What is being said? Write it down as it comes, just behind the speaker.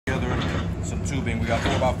some tubing. We got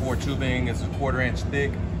 4x4 tubing. It's a 1/4 inch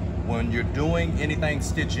thick. When you're doing anything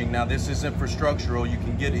stitching, now this isn't for structural, you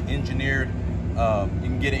can get it engineered. You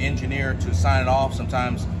can get an engineer to sign it off.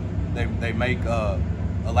 Sometimes they make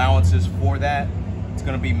allowances for that. It's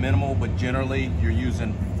going to be minimal, but generally you're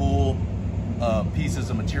using full pieces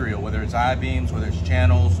of material, whether it's I-beams, whether it's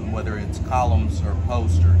channels, and whether it's columns or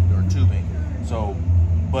posts or tubing. So,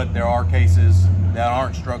 but there are cases that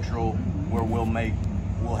aren't structural where we'll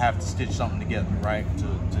have to stitch something together, right, to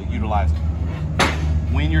utilize it.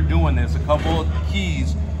 When you're doing this, a couple of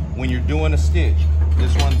keys when you're doing a stitch.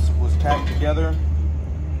 This one was tacked together.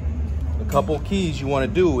 A couple of keys you want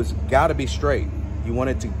to do is got to be straight. You want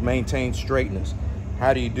it to maintain straightness.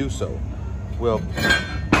 How do you do so? Well,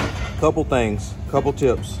 couple things, couple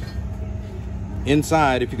tips.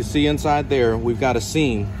 Inside, if you can see inside there, we've got a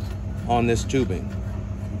seam on this tubing.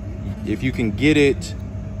 If you can get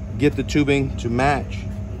the tubing to match,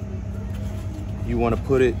 you want to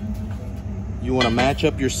match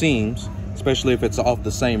up your seams, especially if it's off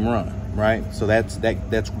the same run, right? So that's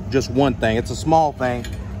just one thing. It's a small thing,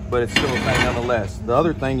 but it's still a thing nonetheless. The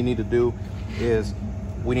other thing you need to do is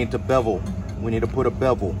we need to bevel. We need to put a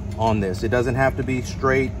bevel on this. It doesn't have to be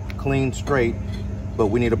straight, clean, straight, but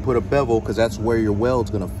we need to put a bevel because that's where your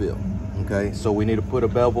weld's gonna fill, okay? So we need to put a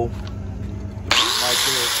bevel like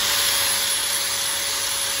this.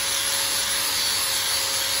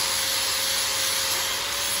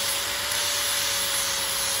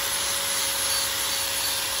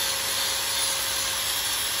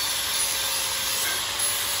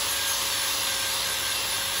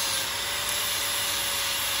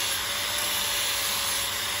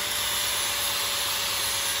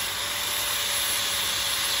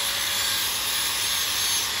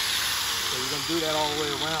 So you're going to do that all the way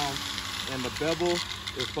around, and the bevel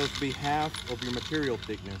is supposed to be half of your material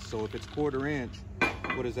thickness. So if it's 1/4 inch,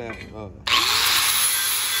 what is that? So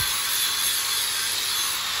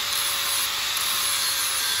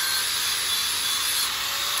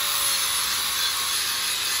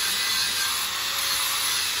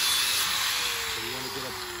you want to get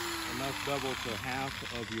enough bevel to half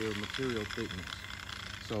of your material thickness.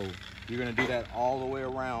 So you're going to do that all the way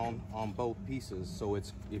around on both pieces. So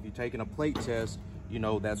it's, if you're taking a plate test, you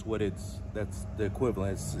know that's the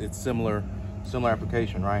equivalent. It's similar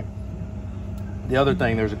application, right? The other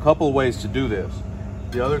thing, there's a couple of ways to do this.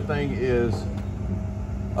 The other thing is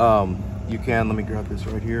you can, let me grab this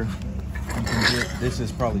right here. You can get, this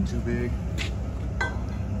is probably too big.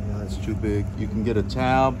 Yeah, that's too big. You can get a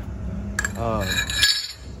tab.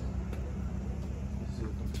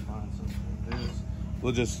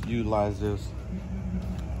 We'll just utilize this.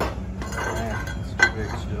 Man, it's too big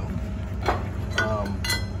still.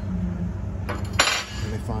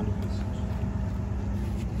 Let me find a piece.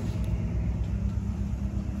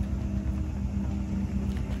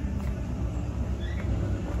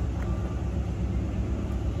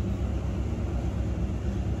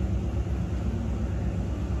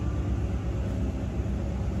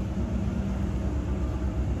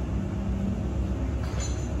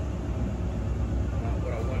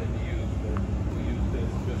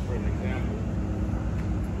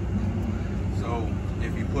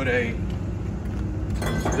 Put a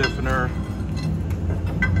stiffener,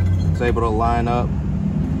 it's able to line up,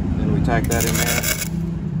 then we tack that in there.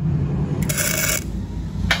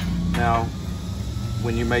 Now,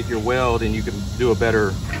 when you make your weld, and you can do a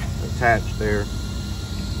better attach there,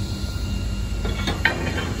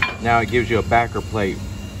 now it gives you a backer plate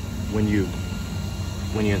when you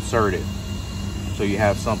insert it, so you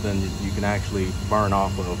have something that you can actually burn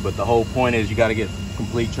off of. But the whole point is you got to get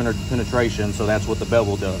complete penetration, so that's what the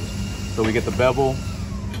bevel does. So we get the bevel.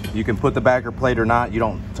 You can put the backer plate or not, you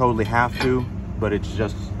don't totally have to, but it's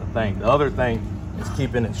just a thing. The other thing is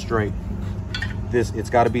keeping it straight. It's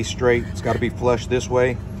got to be straight, it's got to be flush this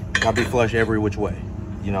way, it's got to be flush every which way.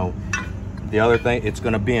 You know, the other thing, it's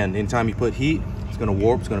going to bend. Anytime you put heat, it's going to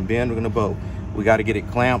warp, it's going to bend, we're going to bow. We got to get it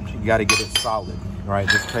clamped, you got to get it solid. All right,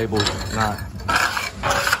 this table is not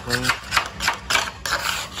clean.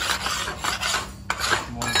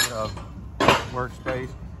 Workspace.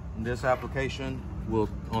 In this application,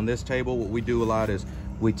 on this table, what we do a lot is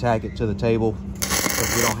we tack it to the table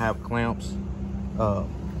because we don't have clamps.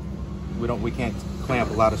 We can't clamp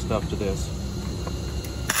a lot of stuff to this.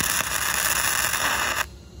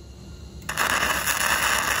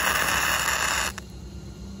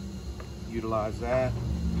 Utilize that,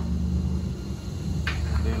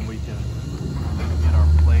 and then we can get our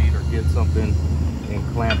plate or get something and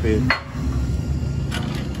clamp it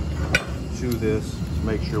to this to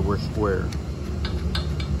make sure we're square.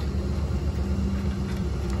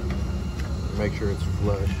 Make sure it's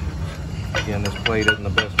flush. Again, this plate isn't the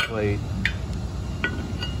best plate.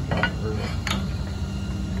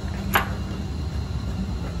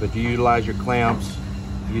 But you utilize your clamps,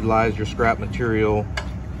 utilize your scrap material,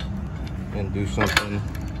 and do something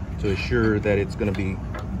to assure that it's going to be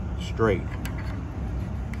straight.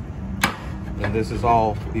 And this is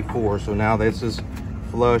all before, so now this is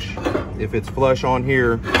flush. If it's flush on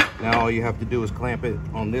here, now all you have to do is clamp it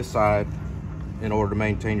on this side in order to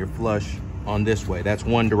maintain your flush on this way. That's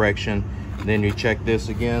one direction. And then you check this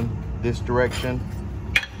again, this direction.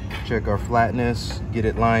 Check our flatness, get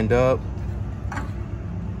it lined up,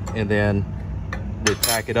 and then we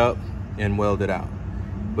tack it up and weld it out.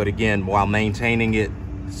 But again, while maintaining it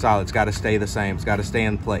solid, it's got to stay the same. It's got to stay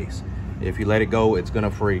in place. If you let it go, it's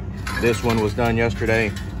gonna freak. This one was done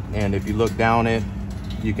yesterday, and if you look down it,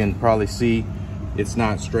 you can probably see it's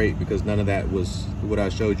not straight because none of that was what I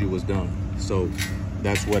showed you was done. So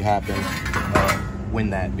that's what happened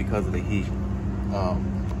when that, because of the heat.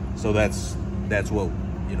 So that's what,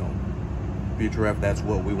 you know, future ref, that's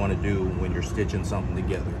what we want to do when you're stitching something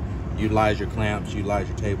together. Utilize your clamps, utilize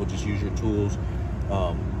your table, just use your tools.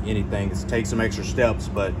 Anything, it takes some extra steps,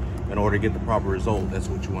 but in order to get the proper result, that's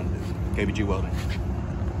what you want to do. KBG Welding.